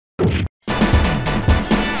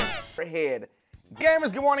overhead.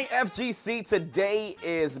 Gamers, good morning, FGC. Today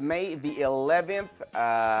is May the 11th.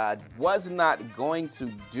 Was not going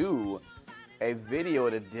to do a video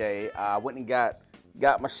today. I went and got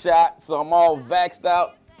my shot, so I'm all vaxxed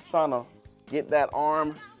out, trying to get that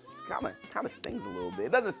arm. It's kind of stings a little bit.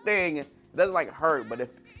 It doesn't sting, it doesn't like hurt, but it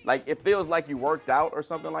feels like you worked out or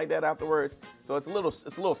something like that afterwards. So it's a little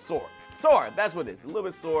sore. Sore, that's what it is. A little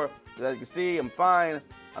bit sore. But as you can see, I'm fine.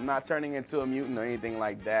 I'm not turning into a mutant or anything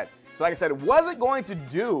like that. So like I said, wasn't going to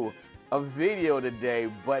do a video today,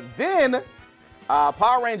 but then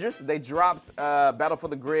Power Rangers, they dropped Battle for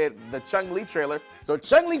the Grid, the Chun-Li trailer. So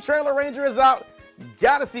Chun-Li Trailer Ranger is out.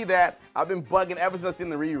 Gotta see that. I've been bugging ever since I've seen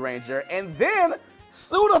the RYU Ranger. And then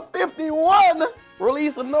Suda51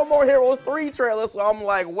 released a No More Heroes 3 trailer. So I'm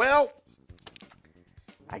like, well,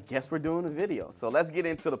 I guess we're doing a video. So let's get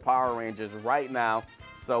into the Power Rangers right now.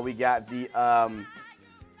 So we got the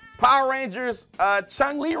Power Rangers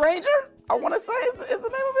Chun-Li Ranger, I want to say is the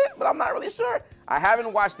name of it, but I'm not really sure. I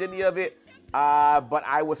haven't watched any of it, but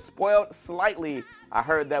I was spoiled slightly. I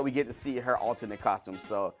heard that we get to see her alternate costume.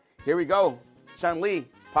 So here we go. Chun-Li,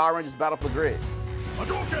 Power Rangers Battle for the Grid.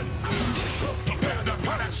 Help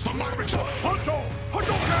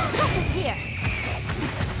is here.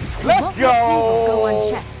 Let's go. Go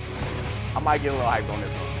unchecked. I might get a little hyped on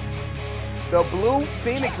this one. The Blue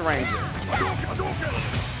Phoenix Ranger.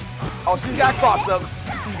 Oh, she's got cross-ups.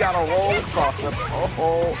 She's got a roll with cross-ups.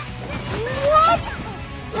 Oh, what?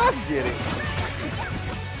 Let's get it.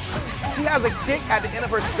 She has a kick at the end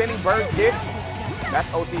of her spinning bird kick. That's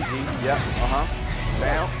OTG. Yep.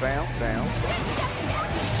 Down.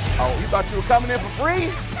 Oh, you thought you were coming in for free?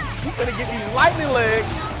 You gonna get these lightning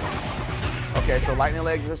legs. Okay, so lightning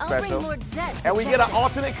legs are special. And we get an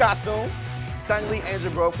alternate costume. Chun-Li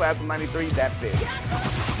Angel Grove class of 93. That fits.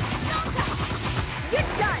 You're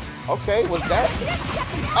done. Okay, was that?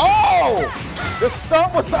 Oh! The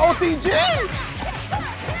stump was the OTG!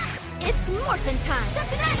 It's morphin' time.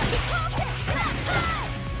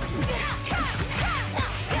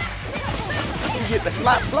 You get the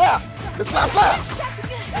slap. The slap. What?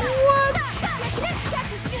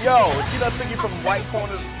 Yo, she done took you from right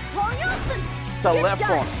corner to left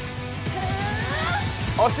corner.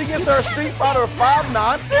 Oh, she gets her Street Fighter 5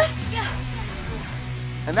 nonsense?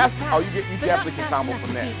 And that's, oh, you definitely can combo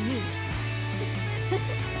from there.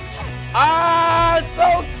 Ah, it's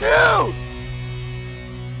so cute!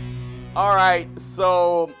 All right,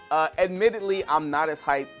 so admittedly, I'm not as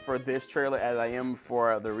hyped for this trailer as I am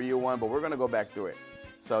for the RYU one, but we're gonna go back through it.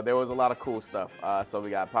 So there was a lot of cool stuff. So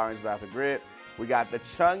we got Power Rangers Battle for the Grid. We got the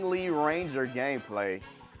Chun-Li Ranger gameplay.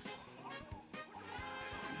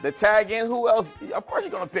 The tag in, who else? Of course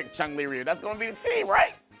you're gonna pick Chun-Li Ryu. That's gonna be the team,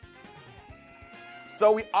 right?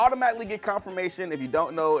 So we automatically get confirmation. If you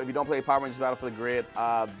don't know, if you don't play Power Rangers Battle for the Grid,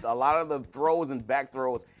 a lot of the throws and back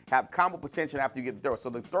throws have combo potential after you get the throw. So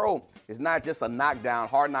the throw is not just a knockdown,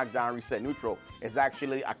 hard knockdown, reset neutral. It's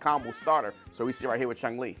actually a combo starter. So we see right here with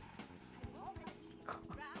Chun-Li.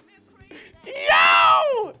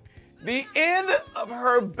 Yo! The end of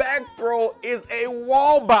her back throw is a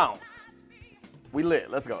wall bounce. We lit.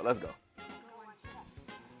 Let's go.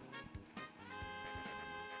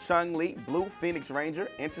 Chun-Li, Blue Phoenix Ranger,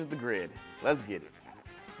 enters the grid. Let's get it.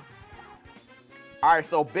 All right,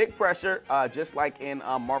 so big pressure, just like in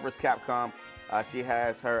Marvel vs. Capcom. She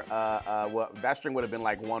has her, well, that string would have been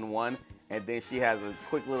like 1-1, and then she has a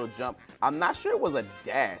quick little jump. I'm not sure it was a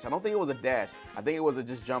dash. I don't think it was a dash. I think it was a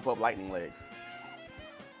just jump up lightning legs.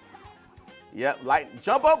 Yep,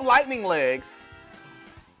 jump up lightning legs,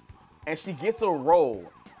 and she gets a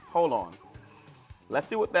roll. Hold on. Let's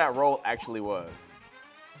see what that roll actually was.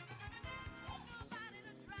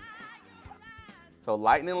 So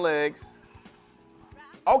lightning legs.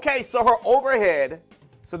 Okay, so her overhead.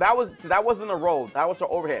 So that wasn't a roll. That was her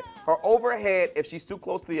overhead. Her overhead, if she's too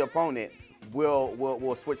close to the opponent,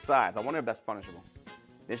 will switch sides. I wonder if that's punishable.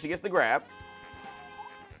 Then she gets the grab.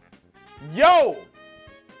 Yo!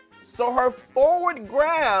 So her forward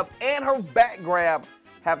grab and her back grab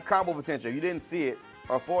have combo potential. If you didn't see it,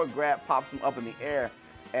 her forward grab pops them up in the air,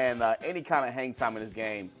 and any kind of hang time in this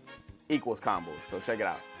game equals combos. So check it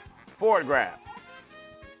out. Forward grab.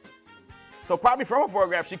 So probably from a forward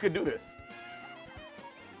grab, she could do this.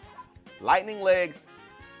 Lightning legs.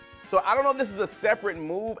 So I don't know if this is a separate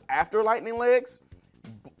move after lightning legs,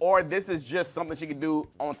 or this is just something she could do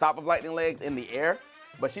on top of lightning legs in the air.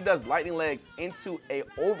 But she does lightning legs into a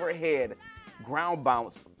overhead ground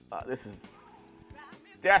bounce.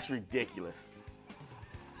 That's ridiculous.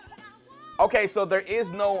 Okay, so there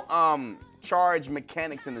is no charge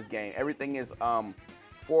mechanics in this game. Everything is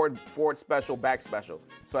forward special, back special.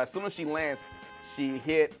 So as soon as she lands, she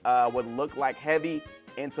hit what looked like heavy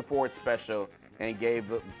into forward special and gave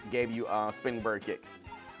you spinning bird kick.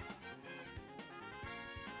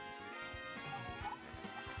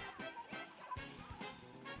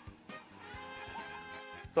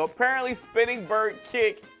 So apparently spinning bird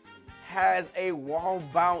kick has a wall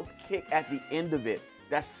bounce kick at the end of it.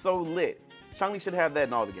 That's so lit. Chun-Li should have that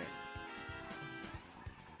in all the games.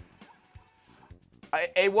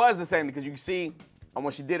 It was the same because you can see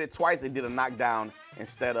when she did it twice, it did a knockdown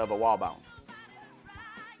instead of a wall bounce.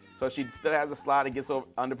 So she still has a slide that gets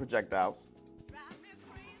under projectiles.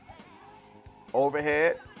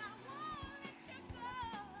 Overhead.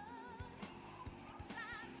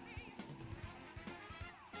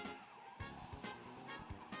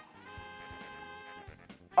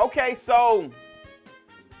 Okay, so,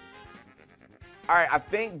 all right, I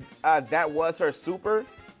think that was her super,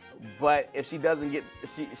 but if she doesn't get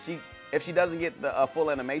if she doesn't get the full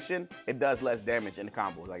animation, it does less damage in the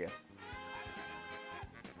combos, I guess.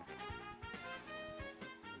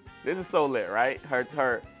 This is so lit, right?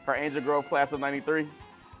 Her Angel Grove class of '93.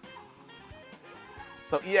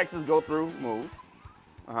 So EXs go through moves.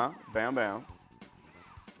 Bam, bam.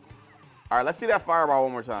 All right, let's see that fireball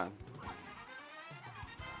one more time.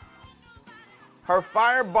 Her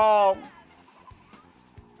fireball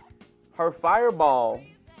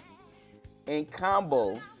in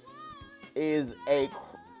combo is a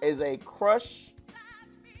crush,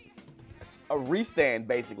 a restand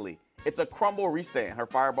basically. It's a crumble restand, her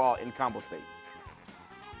fireball in combo state.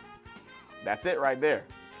 That's it right there.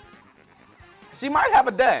 She might have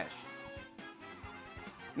a dash.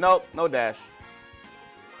 Nope, no dash.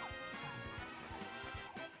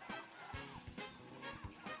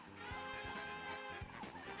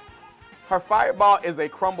 Her fireball is a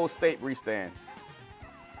crumble state restand.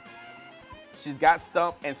 She's got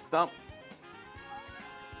stump and stump.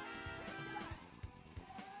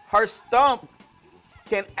 Her stump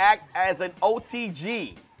can act as an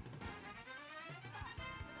OTG.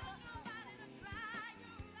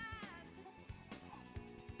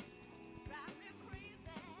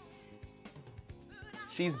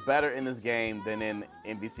 She's better in this game than in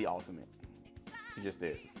MVC Ultimate. She just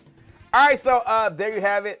is. All right, so there you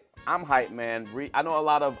have it. I'm hyped, man. I know a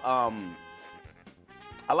lot of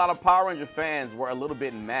Power Ranger fans were a little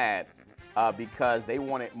bit mad because they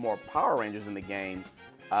wanted more Power Rangers in the game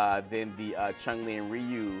than the Chun-Li and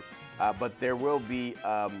RYU. But there will be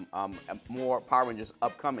more Power Rangers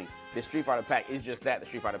upcoming. The Street Fighter pack is just that, the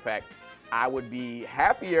Street Fighter pack. I would be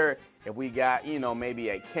happier if we got, you know, maybe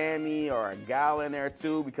a Cammy or a Gal in there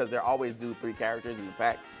too, because they always do 3 characters in the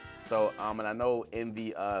pack. So, and I know in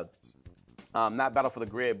the not Battle for the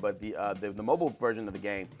Grid, but the mobile version of the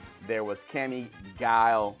game, there was Cammy,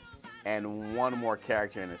 Guile, and 1 more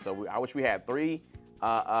character in it. So I wish we had 3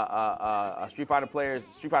 Street Fighter players,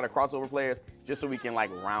 Street Fighter crossover players, just so we can like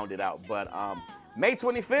round it out. But May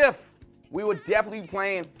 25th, we would definitely be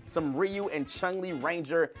playing some RYU and Chun-Li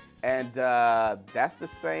Ranger, and that's the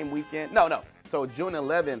same weekend. No. So June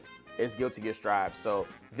 11th is Guilty Gear Strive. So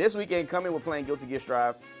this weekend coming, we're playing Guilty Gear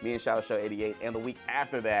Strive, me and Shadow Show 88, and the week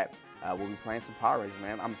after that, we'll be playing some Power Rangers,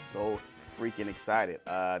 man. I'm so freaking excited.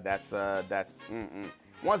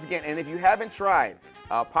 Once again, and if you haven't tried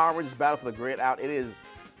Power Rangers Battle for the Grid out, it's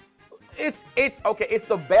okay. It's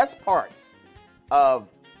the best parts of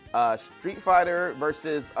Street Fighter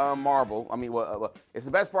versus Marvel. I mean, it's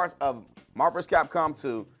the best parts of Marvel vs. Capcom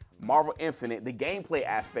 2, Marvel Infinite, the gameplay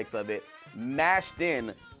aspects of it, mashed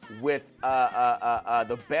in with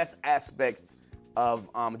the best aspects of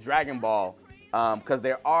Dragon Ball. Because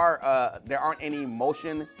there aren't any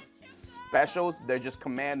motion specials. They're just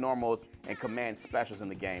command normals and command specials in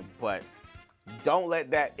the game. But don't let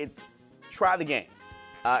that. Try the game.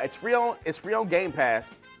 It's free on Game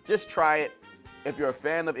Pass. Just try it. If you're a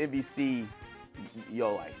fan of MVC,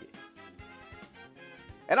 you'll like it.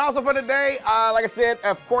 And also for today, like I said,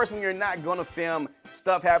 of course, when you're not gonna film,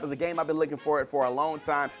 stuff happens. A game I've been looking for a long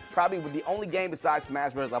time. Probably the only game besides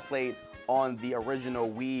Smash Bros. I played on the original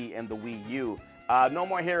Wii and the Wii U. No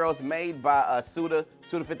More Heroes, made by Suda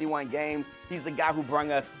 51 Games. He's the guy who brought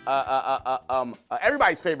us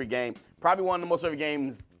everybody's favorite game, probably one of the most favorite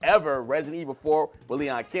games ever, Resident Evil 4 with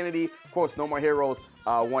Leon Kennedy. Of course, No More Heroes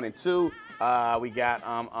 1 and 2. We got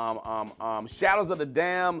Shadows of the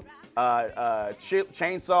Dam,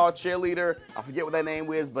 Chainsaw Cheerleader. I forget what that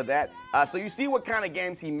name is, but that. So you see what kind of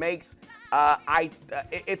games he makes.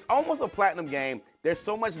 It's almost a platinum game. There's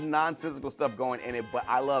so much nonsensical stuff going in it, but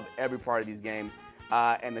I love every part of these games.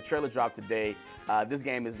 and the trailer dropped today. This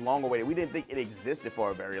game is long awaited. We didn't think it existed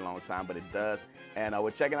for a very long time, but it does. And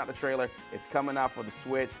we're checking out the trailer. It's coming out for the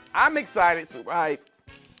Switch. I'm excited, super hype.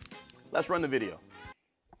 Let's run the video.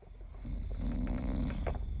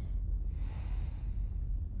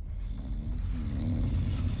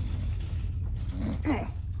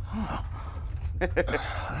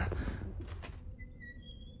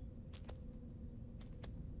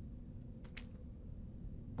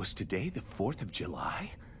 Was today the 4th of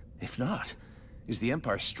July? If not, is the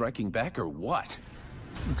Empire striking back or what?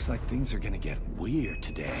 Looks like things are gonna get weird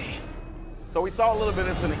today. So we saw a little bit of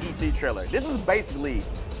this in the E3 trailer. This is basically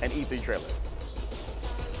an E3 trailer.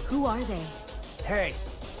 Who are they? Hey,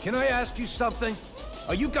 can I ask you something?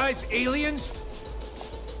 Are you guys aliens?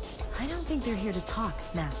 I don't think they're here to talk,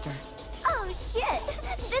 Master. Oh shit!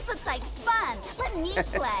 This looks like fun! Let me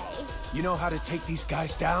play! You know how to take these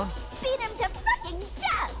guys down? Beat him to fucking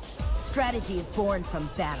death! Strategy is born from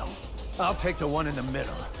battle. I'll take the one in the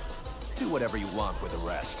middle. Do whatever you want with the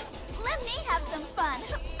rest. Let me have some fun!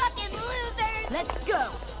 Fucking losers! Let's go!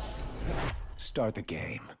 Start the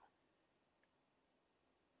game.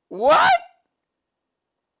 What?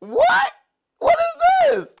 What? What is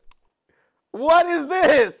this? What is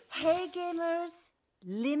this? Hey gamers,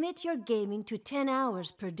 limit your gaming to 10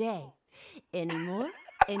 hours per day. Any more,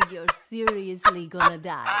 and you're seriously gonna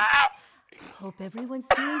die. Hope everyone's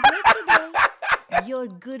doing great today. Your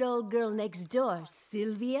good old girl next door,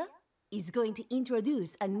 Sylvia, is going to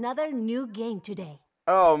introduce another new game today.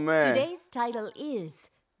 Oh, man. Today's title is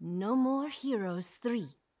No More Heroes 3.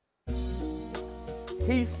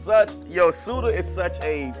 He's such, yo, Suda is such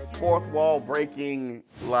a fourth wall breaking,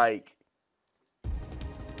 like.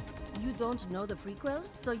 You don't know the prequels,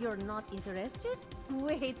 so you're not interested?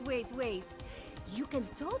 Wait. You can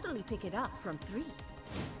totally pick it up from 3.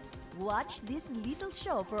 Watch this little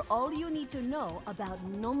show for all you need to know about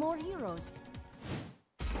No More Heroes.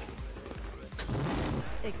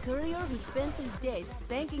 A courier who spends his days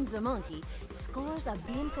spanking the monkey scores a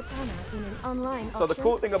beam katana in an online So the auction,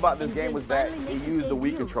 cool thing about this and game then was that finally he makes his used the Wii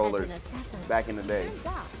debut controllers as an assassin. back in the day. Turns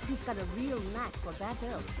out he's got a real knack for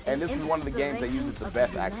battle. And this is one of the games that uses the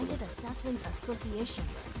best, actually. United Assassins Association.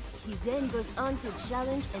 He then goes on to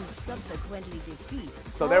challenge and subsequently defeat.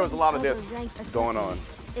 So there was a lot of all the this ranked going on.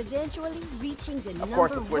 assassins, eventually reaching the Of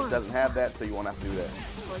course, the number Switch 1 doesn't have spot. that, so you won't have to do that.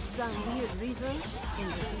 For some weird reason, in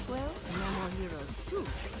the sequel, No More Heroes 2,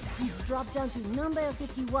 he's dropped down to number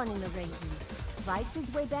 51 in the rankings, fights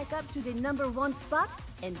his way back up to the number 1 spot,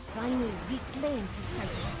 and finally reclaims his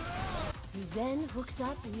title. He then hooks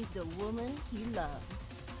up with the woman he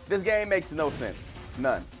loves. This game makes no sense.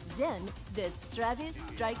 None. Then, there's Travis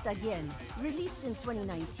Strikes Again, released in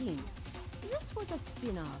 2019. This was a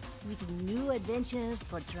spin-off with new adventures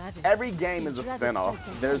for Travis. Every game is a Travis spin-off. Strikes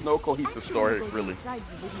Again There's no cohesive actually story, goes really. inside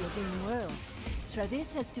the video game world.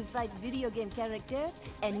 Travis has to fight video game characters,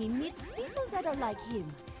 and he meets people that are like him.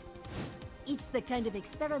 It's the kind of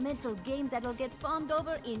experimental game that'll get fawned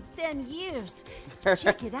over in 10 years.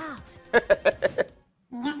 Check it out.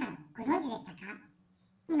 皆さんご存知でしたか？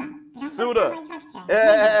今、グラファ Suda. マニファクチ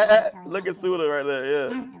ャー Look at Suda right there,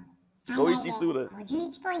 な yeah. んと最大で Goichi Suda.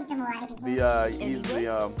 51ポイントも割引 He's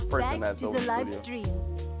the person Back that's to over the the live studio. stream.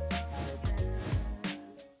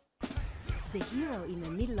 The hero in the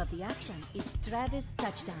middle of the action is Travis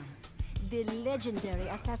Touchdown, the legendary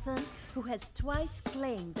assassin who has twice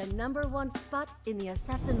claimed the number 1 spot in the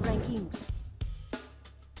assassin rankings.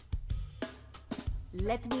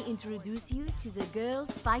 Let me introduce you to the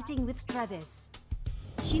girls fighting with Travis.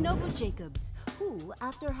 Shinobu Jacobs, who,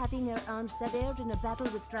 after having her arm severed in a battle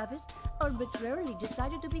with Travis, arbitrarily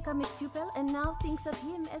decided to become his pupil and now thinks of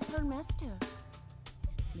him as her master.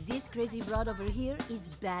 This crazy broad over here is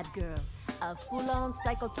Bad Girl, a full-on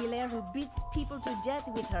psycho killer who beats people to death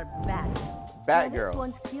with her bat. Bad Travis Girl.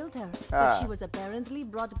 once killed her, Ah. but she was apparently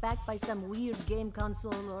brought back by some weird game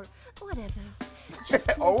console or whatever. Just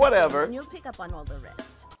play Or this whatever. game and you'll pick up on all the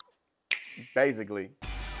rest. Basically.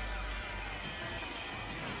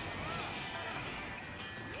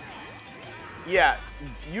 Yeah,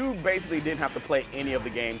 you basically didn't have to play any of the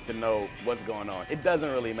games to know what's going on. It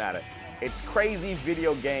doesn't really matter. It's crazy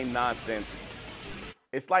video game nonsense.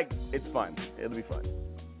 It's like, it's fun. It'll be fun.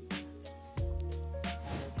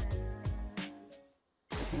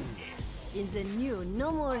 In the new No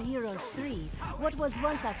More Heroes 3, what was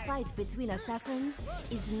once a fight between assassins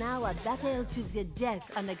is now a battle to the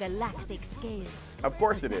death on a galactic scale. Of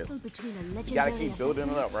course it A is. battle between a You gotta legendary keep building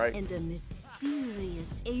it assassin up, right? and a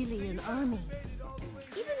mysterious alien army.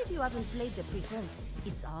 Even if you haven't played the prequels,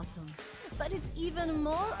 it's awesome. But it's even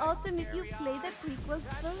more awesome if you play the prequels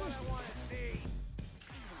first.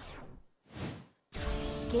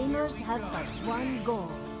 gamers have but one goal.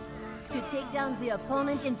 To take down the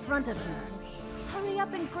opponent in front of you. Hurry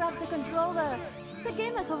up and grab the controller. The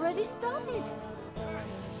game has already started.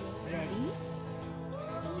 Ready?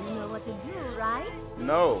 You know what to do, right?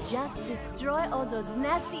 No. Just destroy all those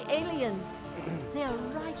nasty aliens. They are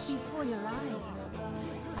right before your eyes.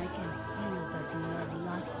 I can feel the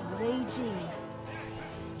bloodlust raging.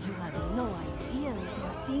 You have no idea what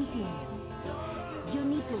they're thinking. You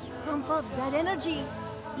need to pump up that energy.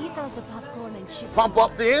 Eat all the popcorn and chips. Pump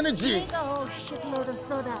up the energy. Drink a whole shitload of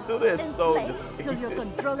soda. Soda is and so play dis- till your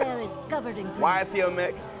controller is covered in grease. Why is he a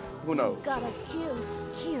mech? Who knows? Gotta kill,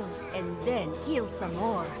 and then kill some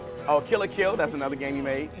more. Oh, Kill a Kill. That's another game you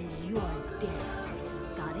made. And you are dead.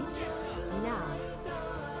 Got it? Now,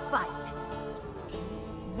 fight.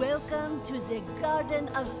 Welcome to the Garden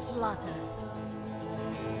of Slaughter.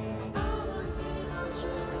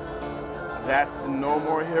 That's No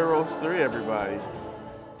More Heroes 3, everybody.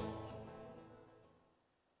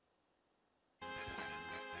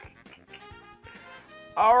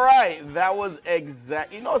 All right, that was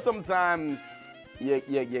exact. You know, sometimes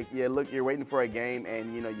you're waiting for a game,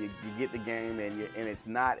 and you know you get the game, and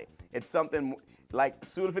it's something like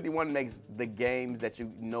Suda 51 makes the games that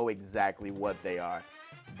you know exactly what they are.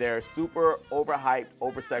 They're super overhyped,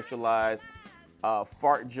 oversexualized,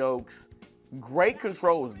 fart jokes, great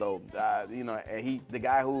controls though. You know, the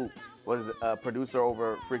guy who was a producer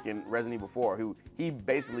over freaking Resident Evil 4, who he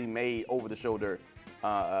basically made over-the-shoulder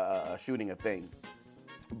shooting a thing.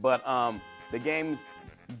 But the game's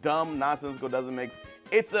dumb, nonsensical, doesn't make.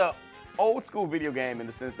 It's a old school video game in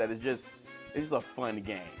the sense that it's just a fun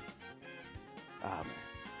game. Oh, man.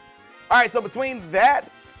 All right, so between that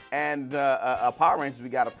and Power Rangers, we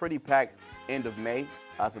got a pretty packed end of May.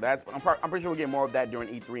 So that's I'm pretty sure we'll get more of that during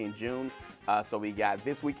E3 in June. So we got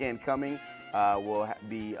this weekend coming. We'll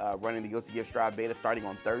be running the Guilty Gear Strive beta starting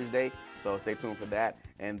on Thursday. So stay tuned for that.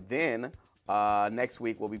 And then next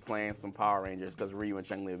week we'll be playing some Power Rangers because RYU and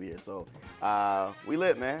CHUN live here. So we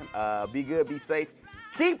lit, man. Be good, be safe,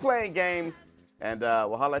 keep playing games, and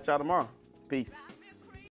we'll holler at y'all tomorrow. Peace.